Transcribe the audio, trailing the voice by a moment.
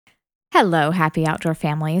Hello, Happy Outdoor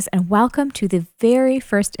families, and welcome to the very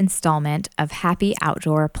first installment of Happy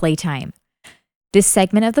Outdoor Playtime. This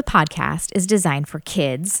segment of the podcast is designed for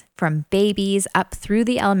kids, from babies up through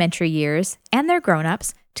the elementary years, and their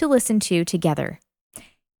grown-ups to listen to together.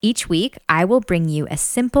 Each week, I will bring you a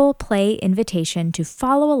simple play invitation to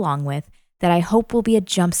follow along with that I hope will be a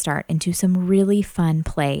jumpstart into some really fun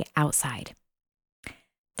play outside.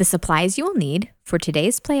 The supplies you will need for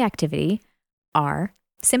today's play activity are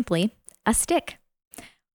simply a stick.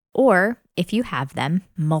 Or, if you have them,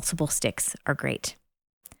 multiple sticks are great.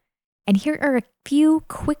 And here are a few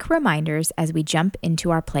quick reminders as we jump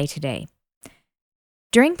into our play today.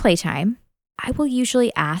 During playtime, I will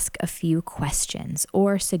usually ask a few questions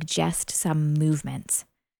or suggest some movements.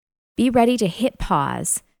 Be ready to hit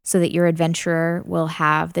pause so that your adventurer will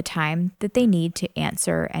have the time that they need to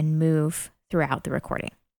answer and move throughout the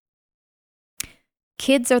recording.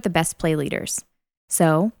 Kids are the best play leaders.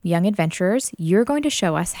 So, young adventurers, you're going to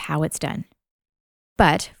show us how it's done.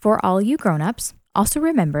 But for all you grown-ups, also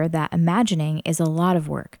remember that imagining is a lot of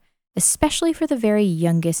work, especially for the very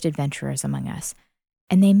youngest adventurers among us,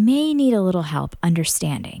 and they may need a little help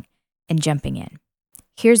understanding and jumping in.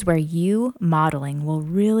 Here's where you modeling will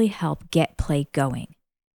really help get play going.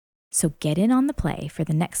 So get in on the play for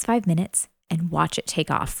the next 5 minutes and watch it take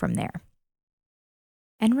off from there.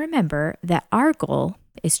 And remember that our goal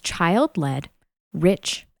is child-led,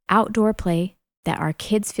 rich, outdoor play that our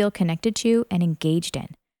kids feel connected to and engaged in,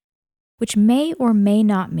 which may or may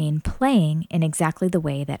not mean playing in exactly the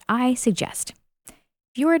way that I suggest.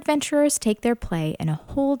 If your adventurers take their play in a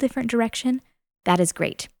whole different direction, that is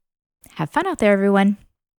great. Have fun out there, everyone.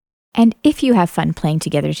 And if you have fun playing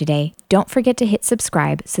together today, don't forget to hit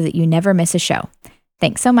subscribe so that you never miss a show.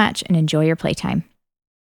 Thanks so much and enjoy your playtime.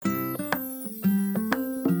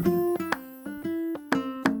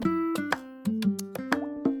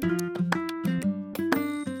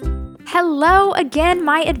 Hello again,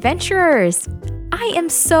 my adventurers! I am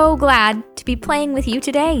so glad to be playing with you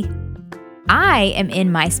today. I am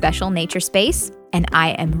in my special nature space, and I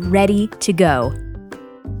am ready to go.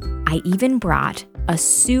 I even brought a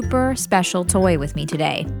super special toy with me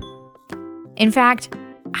today. In fact,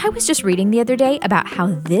 I was just reading the other day about how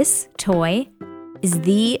this toy is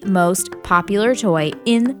the most popular toy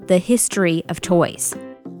in the history of toys.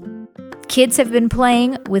 Kids have been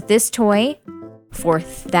playing with this toy for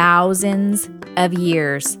thousands of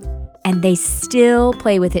years, and they still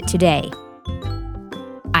play with it today.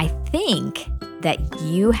 I think that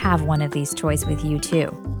you have one of these toys with you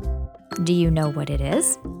too. Do you know what it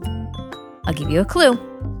is? I'll give you a clue.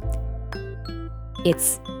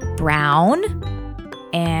 It's brown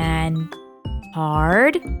and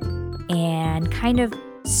hard and kind of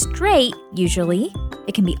straight usually.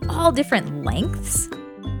 It can be all different lengths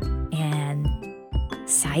and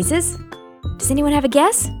sizes. Does anyone have a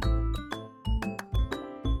guess?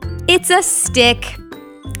 It's a stick.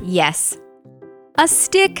 Yes, a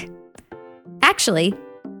stick. Actually,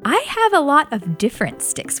 I have a lot of different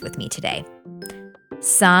sticks with me today.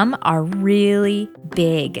 Some are really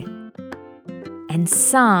big, and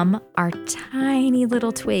some are tiny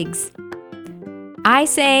little twigs. I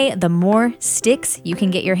say the more sticks you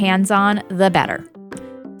can get your hands on, the better.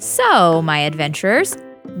 So, my adventurers,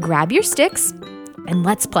 grab your sticks and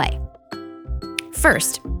let's play.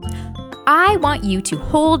 First, I want you to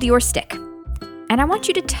hold your stick, and I want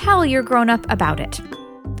you to tell your grown-up about it.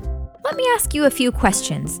 Let me ask you a few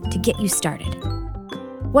questions to get you started.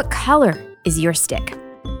 What color is your stick?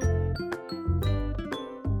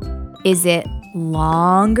 Is it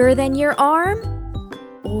longer than your arm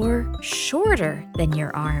or shorter than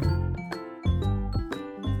your arm?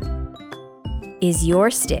 Is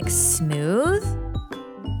your stick smooth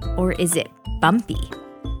or is it bumpy?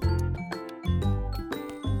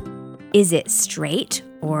 Is it straight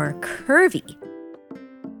or curvy?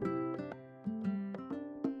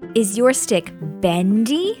 Is your stick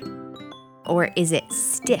bendy or is it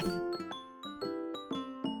stiff?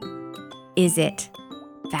 Is it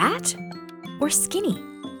fat or skinny?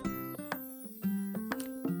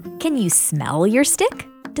 Can you smell your stick?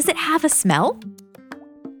 Does it have a smell?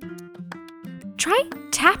 Try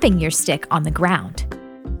tapping your stick on the ground.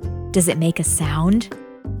 Does it make a sound?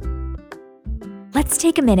 Let's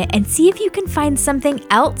take a minute and see if you can find something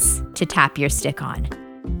else to tap your stick on.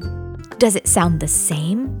 Does it sound the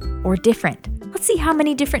same or different? Let's see how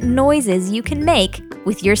many different noises you can make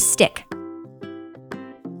with your stick.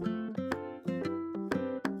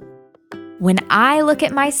 When I look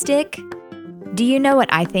at my stick, do you know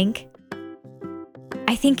what I think?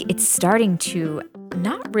 I think it's starting to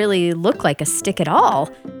not really look like a stick at all.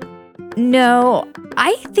 No,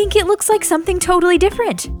 I think it looks like something totally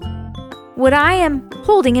different. what I am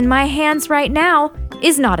holding in my hands right now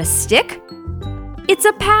is not a stick. It's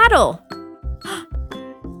a paddle.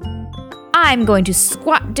 I'm going to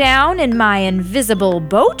squat down in my invisible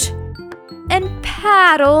boat and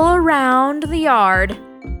paddle around the yard.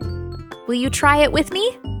 Will you try it with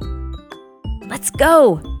me? Let's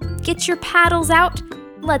go. Get your paddles out.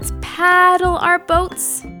 Let's paddle our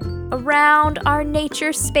boats around our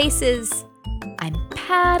nature spaces. I'm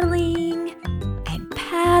paddling.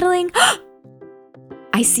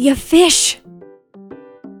 I see a fish.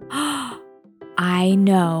 I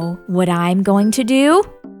know what I'm going to do.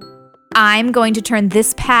 I'm going to turn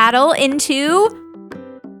this paddle into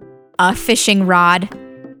a fishing rod.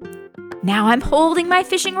 Now I'm holding my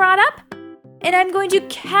fishing rod up, and I'm going to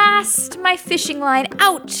cast my fishing line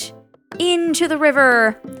out into the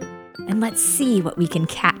river. And let's see what we can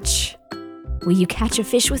catch. Will you catch a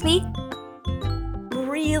fish with me?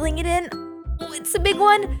 Reeling it in. Oh, it's a big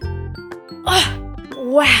one. Oh,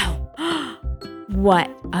 wow.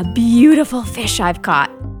 What a beautiful fish I've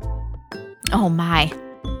caught. Oh my.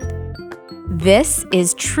 This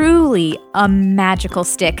is truly a magical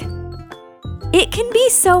stick. It can be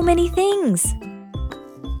so many things.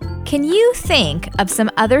 Can you think of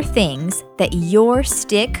some other things that your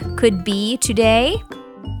stick could be today?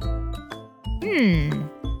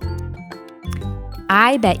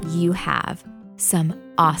 I bet you have some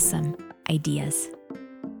awesome ideas.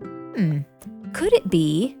 Could it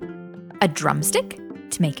be a drumstick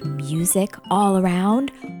to make music all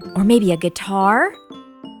around? Or maybe a guitar?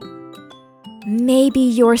 Maybe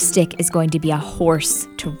your stick is going to be a horse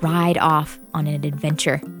to ride off on an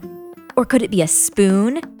adventure. Or could it be a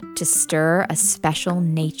spoon to stir a special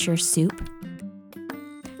nature soup?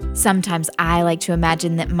 Sometimes I like to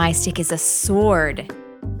imagine that my stick is a sword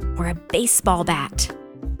or a baseball bat.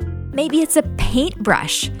 Maybe it's a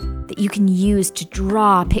paintbrush that you can use to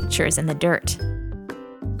draw pictures in the dirt.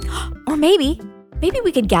 Or maybe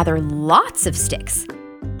we could gather lots of sticks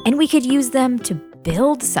and we could use them to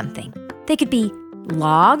build something. They could be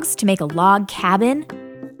logs to make a log cabin.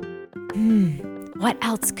 What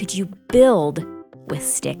else could you build with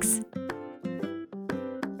sticks?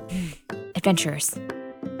 Adventurers,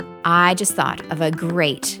 I just thought of a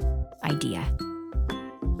great idea.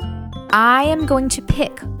 I am going to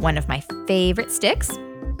pick one of my favorite sticks.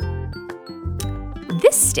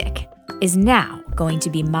 This stick is now going to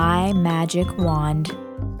be my magic wand.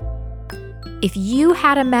 If you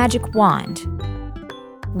had a magic wand,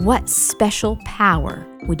 what special power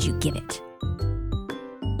would you give it?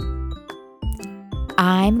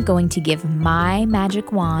 I'm going to give my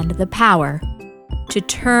magic wand the power to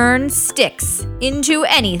turn sticks into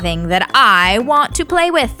anything that I want to play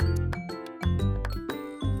with.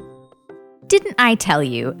 Didn't I tell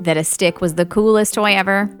you that a stick was the coolest toy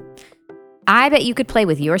ever? I bet you could play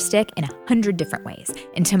with your stick in 100 different ways,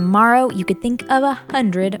 and tomorrow you could think of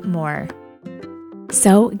 100 more.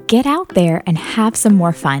 So get out there and have some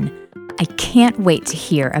more fun. I can't wait to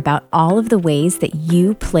hear about all of the ways that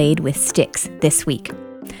you played with sticks this week.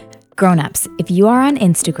 Grown-ups, if you are on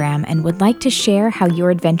Instagram and would like to share how your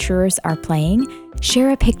adventurers are playing,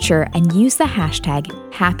 share a picture and use the hashtag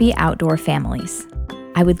 #HappyOutdoorFamilies.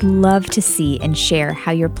 I would love to see and share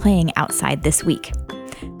how you're playing outside this week.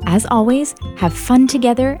 As always, have fun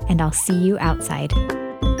together, and I'll see you outside.